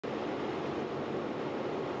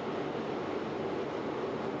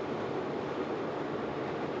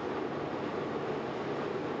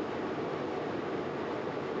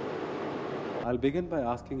I'll begin by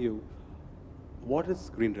asking you, what is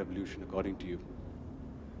Green Revolution according to you?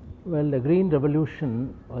 Well, the Green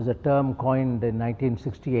Revolution was a term coined in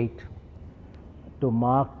 1968 to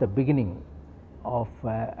mark the beginning of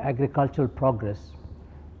agricultural progress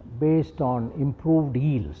based on improved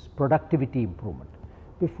yields, productivity improvement.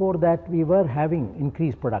 Before that, we were having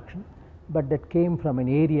increased production, but that came from an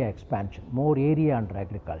area expansion, more area under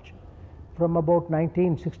agriculture. From about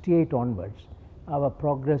 1968 onwards, our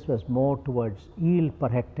progress was more towards yield per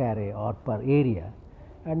hectare or per area,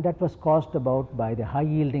 and that was caused about by the high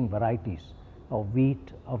yielding varieties of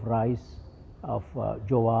wheat, of rice, of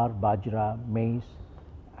jowar, bajra, maize,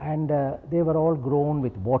 and they were all grown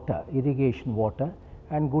with water, irrigation water,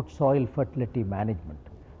 and good soil fertility management.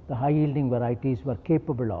 The high yielding varieties were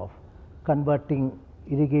capable of converting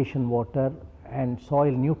irrigation water and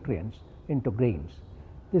soil nutrients into grains.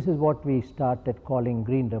 This is what we started calling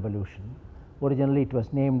Green Revolution. Originally it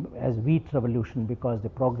was named as Wheat Revolution because the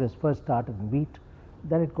progress first started in wheat,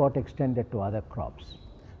 then it got extended to other crops.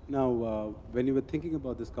 Now, when you were thinking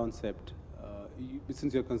about this concept,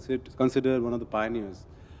 since you're considered one of the pioneers,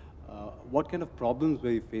 what kind of problems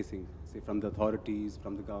were you facing, say from the authorities,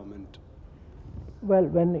 from the government? Well,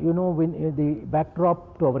 when the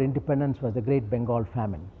backdrop to our independence was the Great Bengal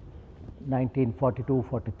famine,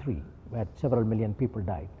 1942-43, where several million people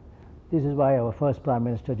died. This is why our first Prime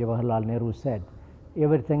Minister Jawarharlal Nehru said,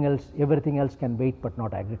 everything else can wait but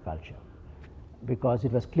not agriculture, because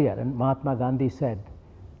it was clear. And Mahatma Gandhi said,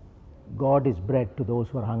 God is bread to those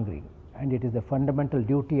who are hungry, and it is the fundamental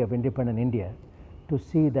duty of independent India to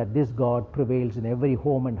see that this God prevails in every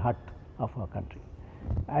home and hut of our country.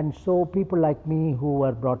 And so people like me who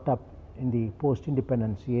were brought up in the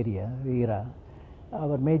post-independence era,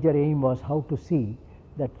 our major aim was how to see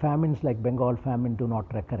that famines like Bengal famine do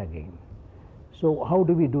not recur again. So how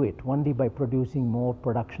do we do it? Only by producing more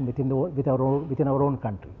production within our own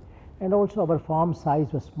country. And also our farm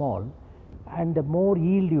size was small, and the more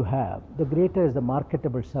yield you have, the greater is the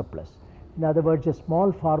marketable surplus. In other words, a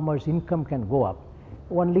small farmer's income can go up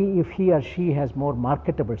only if he or she has more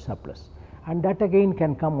marketable surplus, and that again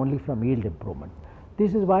can come only from yield improvement.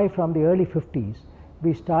 This is why from the early 50s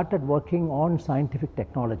we started working on scientific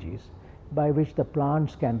technologies by which the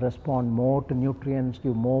plants can respond more to nutrients,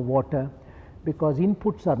 give more water, because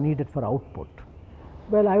inputs are needed for output.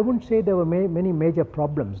 Well, I wouldn't say there were many major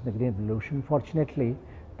problems in the Green Revolution. Fortunately,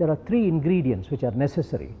 there are three ingredients which are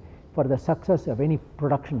necessary for the success of any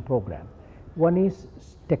production program. One is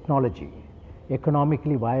technology,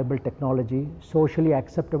 economically viable technology, socially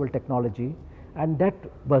acceptable technology, and that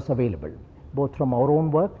was available both from our own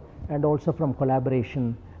work and also from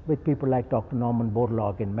collaboration with people like Dr. Norman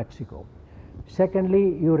Borlaug in Mexico.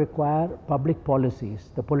 Secondly, you require public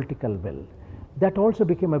policies, the political will. That also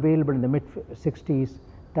became available in the mid-60s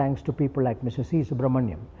thanks to people like Mr. C.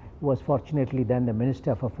 Subramaniam, who was fortunately then the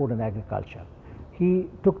Minister for Food and Agriculture. He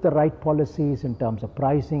took the right policies in terms of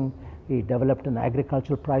pricing. He developed an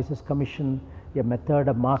Agricultural Prices Commission, a method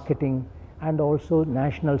of marketing, and also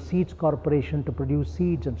National Seeds Corporation to produce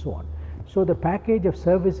seeds and so on. So the package of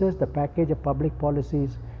services, the package of public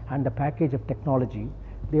policies, and the package of technology,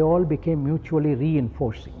 they all became mutually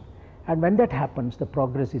reinforcing. And when that happens, the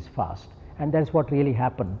progress is fast. And that's what really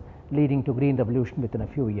happened, leading to Green Revolution within a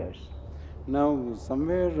few years. Now,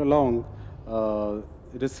 somewhere along,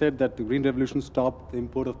 it is said that the Green Revolution stopped the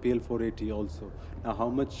import of PL480 also. Now, how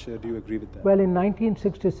much do you agree with that? Well, in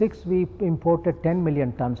 1966, we imported 10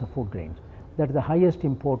 million tons of food grains. That's the highest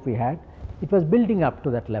import we had. It was building up to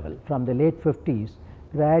that level from the late 50s,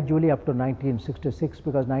 gradually up to 1966,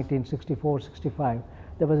 because 1964-65,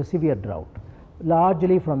 there was a severe drought,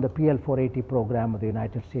 largely from the PL480 program of the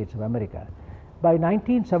United States of America. By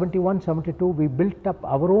 1971-72, we built up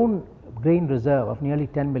our own grain reserve of nearly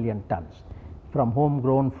 10 million tons from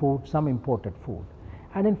homegrown food, some imported food.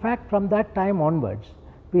 And in fact, from that time onwards,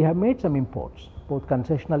 we have made some imports, both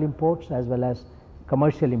concessional imports as well as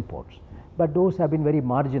commercial imports. But those have been very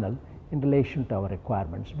marginal in relation to our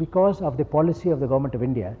requirements because of the policy of the Government of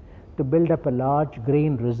India to build up a large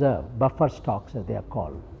grain reserve, buffer stocks as they are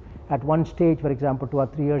called. At one stage, for example, 2 or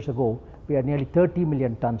 3 years ago, we had nearly 30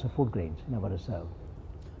 million tons of food grains in our reserve.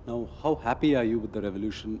 Now, how happy are you with the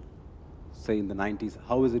revolution, say in the 90s?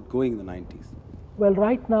 How is it going in the 90s? Well,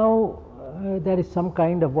 right now, there is some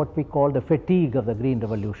kind of what we call the fatigue of the Green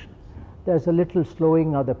Revolution. There's a little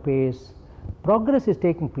slowing of the pace. Progress is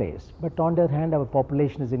taking place, but on the other hand, our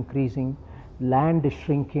population is increasing, land is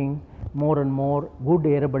shrinking, more and more good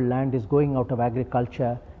arable land is going out of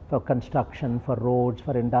agriculture for construction, for roads,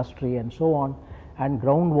 for industry and so on, and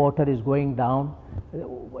groundwater is going down,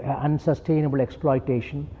 unsustainable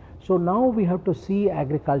exploitation. So now we have to see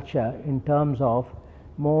agriculture in terms of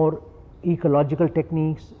more ecological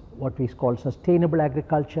techniques, what we call sustainable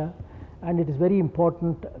agriculture, and it is very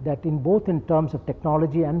important that in both in terms of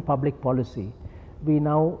technology and public policy, we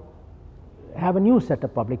now have a new set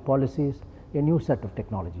of public policies, a new set of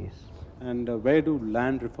technologies. And where do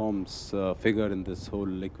land reforms figure in this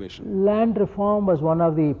whole equation? Land reform was one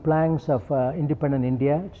of the planks of independent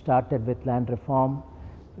India. It started with land reform,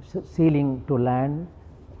 ceiling to land,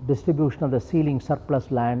 distribution of the ceiling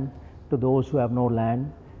surplus land to those who have no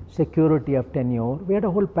land, security of tenure. We had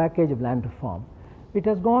a whole package of land reform. It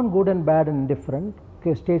has gone good and bad and indifferent.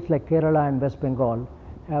 States like Kerala and West Bengal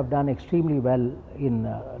have done extremely well in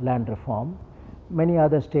land reform. Many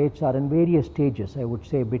other states are in various stages, I would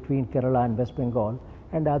say, between Kerala and West Bengal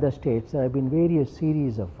and other states. There have been various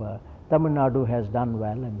series of Tamil Nadu has done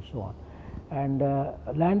well and so on. And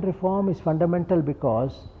land reform is fundamental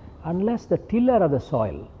because unless the tiller of the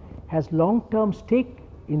soil has long-term stake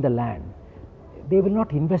in the land, they will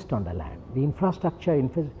not invest on the land. The infrastructure,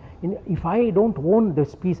 if I don't own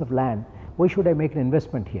this piece of land, why should I make an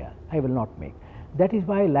investment here? I will not make. That is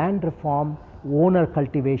why land reform, owner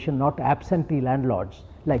cultivation, not absentee landlords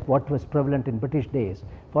like what was prevalent in British days.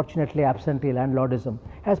 Fortunately, absentee landlordism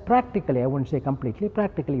has practically, I wouldn't say completely,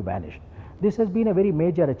 practically vanished. This has been a very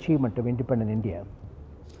major achievement of independent India.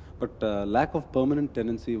 But lack of permanent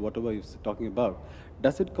tenancy, whatever you're talking about,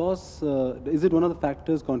 does it cause, is it one of the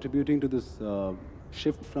factors contributing to this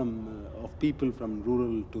shift of people from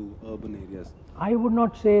rural to urban areas? I would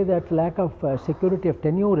not say that lack of security of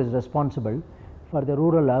tenure is responsible for the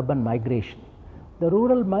rural-urban migration. The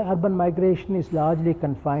rural-urban migration is largely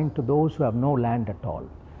confined to those who have no land at all,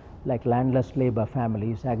 like landless labor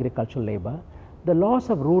families, agricultural labor. The loss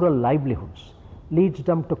of rural livelihoods leads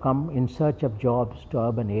them to come in search of jobs to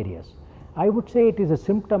urban areas. I would say it is a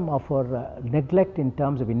symptom of our neglect in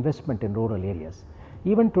terms of investment in rural areas.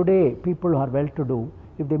 Even today, people who are well-to-do,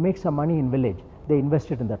 if they make some money in village, they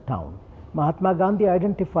invest it in the town. Mahatma Gandhi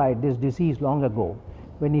identified this disease long ago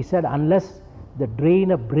when he said, unless the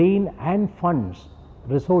drain of brain and funds,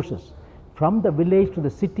 resources from the village to the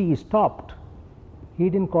city is stopped. He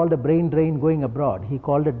didn't call the brain drain going abroad, he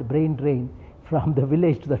called it the brain drain from the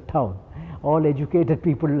village to the town. All educated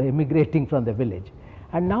people emigrating from the village.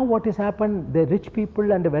 And now what has happened, the rich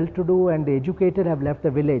people and the well-to-do and the educated have left the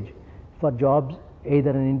village for jobs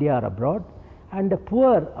either in India or abroad, and the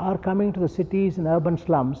poor are coming to the cities and urban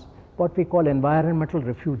slums, what we call environmental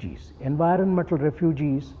refugees. Environmental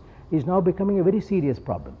refugees is now becoming a very serious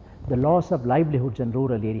problem, the loss of livelihoods in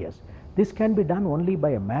rural areas. This can be done only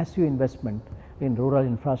by a massive investment in rural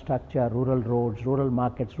infrastructure, rural roads, rural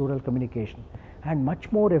markets, rural communication, and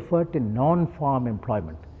much more effort in non-farm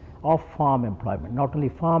employment, off-farm employment, not only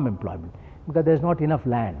farm employment, because there is not enough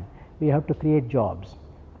land. We have to create jobs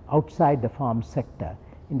outside the farm sector,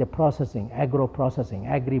 in the processing, agro-processing,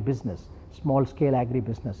 agri-business, small-scale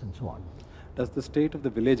agri-business and so on. Does the state of the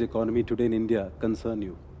village economy today in India concern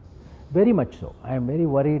you? Very much so. I am very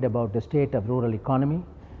worried about the state of rural economy.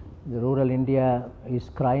 The rural India is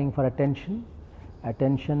crying for attention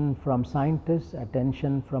from scientists,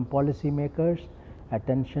 attention from policymakers,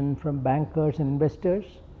 attention from bankers and investors.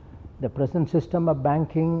 The present system of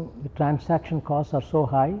banking, the transaction costs are so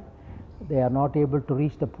high, they are not able to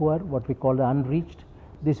reach the poor, what we call the unreached.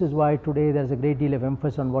 This is why today there is a great deal of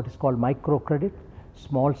emphasis on what is called microcredit,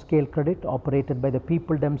 small scale credit operated by the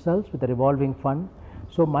people themselves with a revolving fund.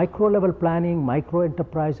 So micro level planning, micro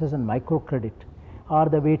enterprises and microcredit are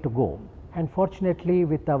the way to go. And fortunately,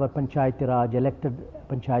 with our Panchayati Raj, elected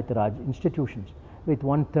Panchayati Raj institutions with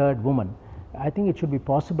 1/3 women, I think it should be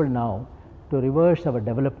possible now to reverse our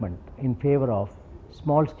development in favor of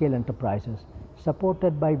small scale enterprises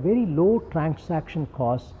supported by very low transaction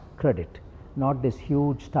cost credit, not this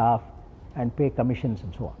huge staff and pay commissions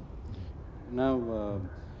and so on. Now,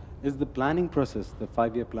 is the planning process, the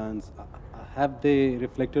 5-year plans, have they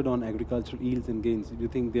reflected on agricultural yields and gains? Do you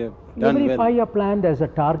think they have done well? Every 5-year plan there is a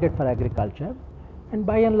target for agriculture, and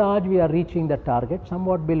by and large we are reaching the target,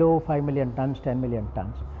 somewhat below 5 million tons, 10 million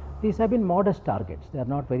tons. These have been modest targets, they are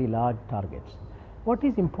not very large targets. What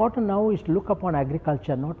is important now is to look upon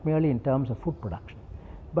agriculture not merely in terms of food production,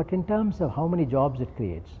 but in terms of how many jobs it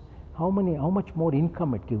creates, how much more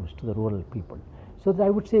income it gives to the rural people. So that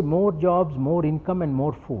I would say more jobs, more income and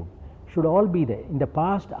more food should all be there. In the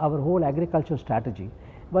past, our whole agricultural strategy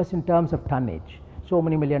was in terms of tonnage, so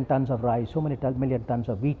many million tons of rice, so many million tons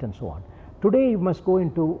of wheat and so on. Today you must go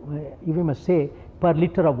into, you must say per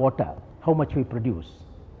liter of water how much we produce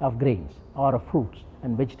of grains or of fruits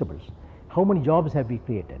and vegetables. How many jobs have we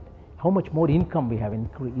created? how much more income we have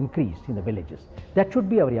increased in the villages. That should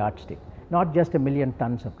be our yardstick, not just 1 million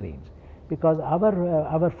tons of grains, because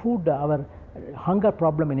our food, our hunger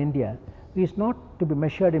problem in India is not to be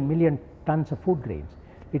measured in million tons of food grains.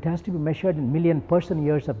 It has to be measured in million person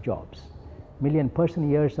years of jobs, million person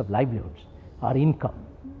years of livelihoods, our income,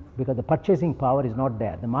 because the purchasing power is not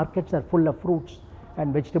there. The markets are full of fruits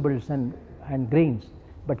and vegetables and grains,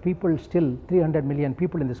 but people still, 300 million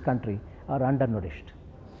people in this country are undernourished.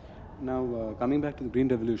 Now, coming back to the Green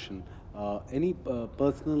Revolution, any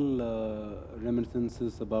personal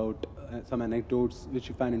reminiscences about some anecdotes which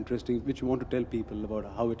you find interesting, which you want to tell people about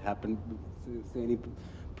how it happened, say any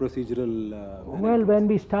procedural Well, when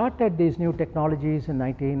we started these new technologies in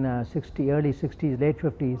 1960, early 60s, late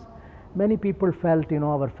 50s, many people felt,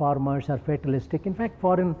 our farmers are fatalistic. In fact,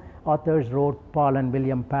 foreign authors wrote, Paul and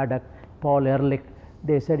William Paddock, Paul Ehrlich,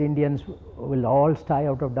 they said Indians will all die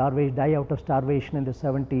out of starvation in the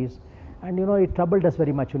 70s. And it troubled us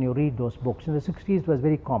very much when you read those books. In the 60s it was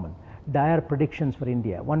very common, dire predictions for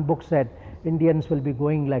India. One book said Indians will be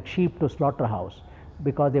going like sheep to slaughterhouse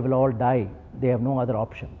because they will all die, they have no other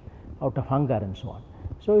option, out of hunger and so on.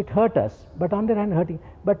 So it hurt us, but on the other hand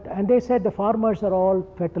and they said the farmers are all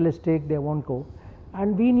fatalistic, they won't go.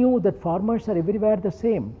 And we knew that farmers are everywhere the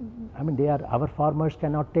same. I mean, our farmers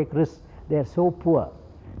cannot take risks, they are so poor.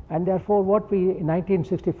 And therefore in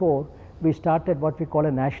 1964, we started what we call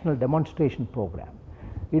a national demonstration program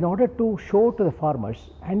in order to show to the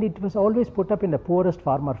farmers, and it was always put up in the poorest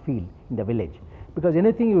farmer field in the village, because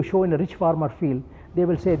anything you show in a rich farmer field, they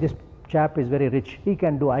will say this chap is very rich, he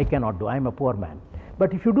can do, I cannot do, I am a poor man.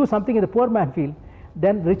 But if you do something in the poor man field,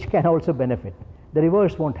 then rich can also benefit, the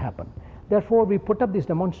reverse won't happen. Therefore we put up these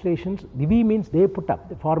demonstrations, we means they put up,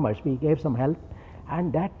 the farmers, we gave some help,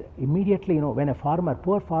 and that immediately, when a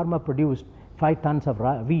poor farmer produced 5 tons of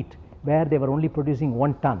wheat, where they were only producing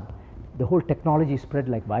 1 ton, the whole technology spread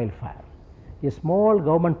like wildfire. A small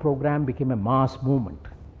government program became a mass movement,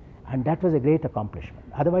 and that was a great accomplishment.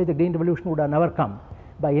 Otherwise the Green Revolution would have never come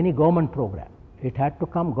by any government program. It had to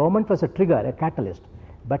come, government was a trigger, a catalyst,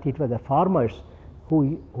 but it was the farmers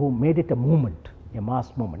who made it a movement, a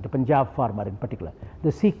mass movement, the Punjab farmer in particular,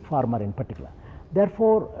 the Sikh farmer in particular.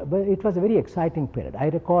 Therefore, it was a very exciting period. I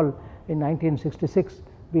recall in 1966,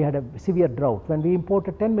 we had a severe drought when we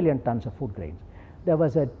imported 10 million tons of food grains. There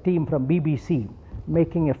was a team from BBC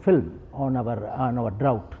making a film on our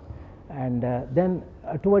drought, and then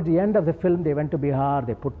towards the end of the film they went to Bihar,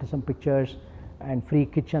 they put some pictures and free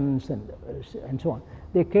kitchens and so on.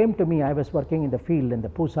 They came to me, I was working in the field in the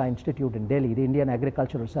Pusa Institute in Delhi, the Indian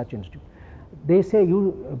Agricultural Research Institute. They say,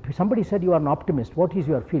 somebody said you are an optimist, what is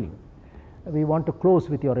your feeling? We want to close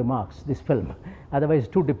with your remarks, this film, otherwise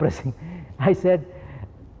it's too depressing. I said,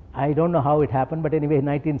 I don't know how it happened, but anyway,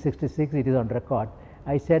 1966, it is on record.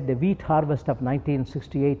 I said the wheat harvest of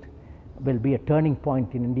 1968 will be a turning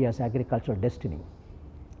point in India's agricultural destiny.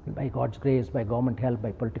 By God's grace, by government help,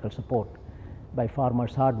 by political support, by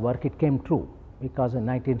farmers' hard work, it came true, because in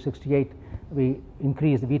 1968 we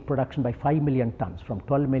increased the wheat production by 5 million tons, from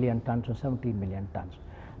 12 million tons to 17 million tons.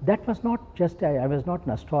 That was not just, I was not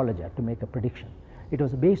an astrologer to make a prediction. It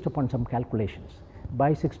was based upon some calculations.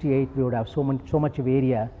 By 68 we would have so much of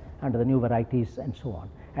area under the new varieties and so on,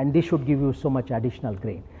 and this should give you so much additional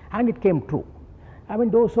grain, and it came true. I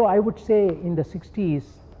mean, so I would say in the 60s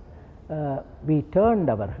we turned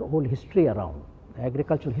our whole history around, the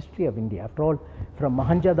agricultural history of India. After all, from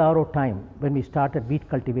Mohenjo-daro time, when we started wheat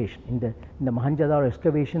cultivation, in the Mohenjo-daro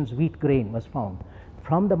excavations, wheat grain was found.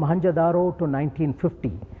 From the Mohenjo-daro to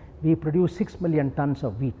 1950, we produced 6 million tons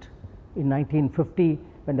of wheat. In 1950,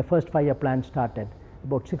 when the first 5-year plan started,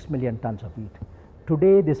 about 6 million tons of wheat.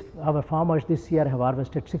 Today, our farmers this year have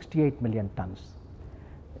harvested 68 million tons.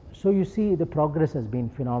 So you see, the progress has been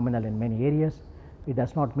phenomenal in many areas. It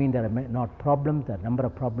does not mean there are not problems, there are a number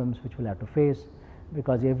of problems which we'll have to face,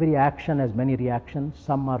 because every action has many reactions.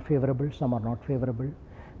 Some are favorable, some are not favorable.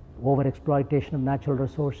 Over-exploitation of natural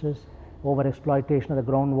resources, over-exploitation of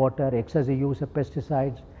the groundwater, excessive use of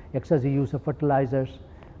pesticides, excessive use of fertilizers,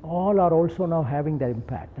 all are also now having their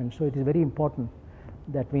impact. And so it is very important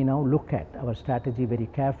that we now look at our strategy very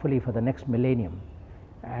carefully for the next millennium,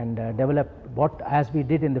 and develop as we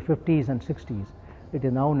did in the 50s and 60s, it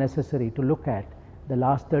is now necessary to look at the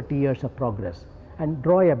last 30 years of progress and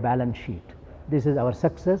draw a balance sheet. This is our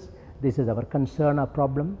success, this is our concern or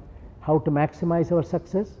problem, how to maximize our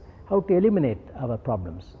success, how to eliminate our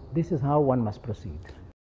problems. This is how one must proceed.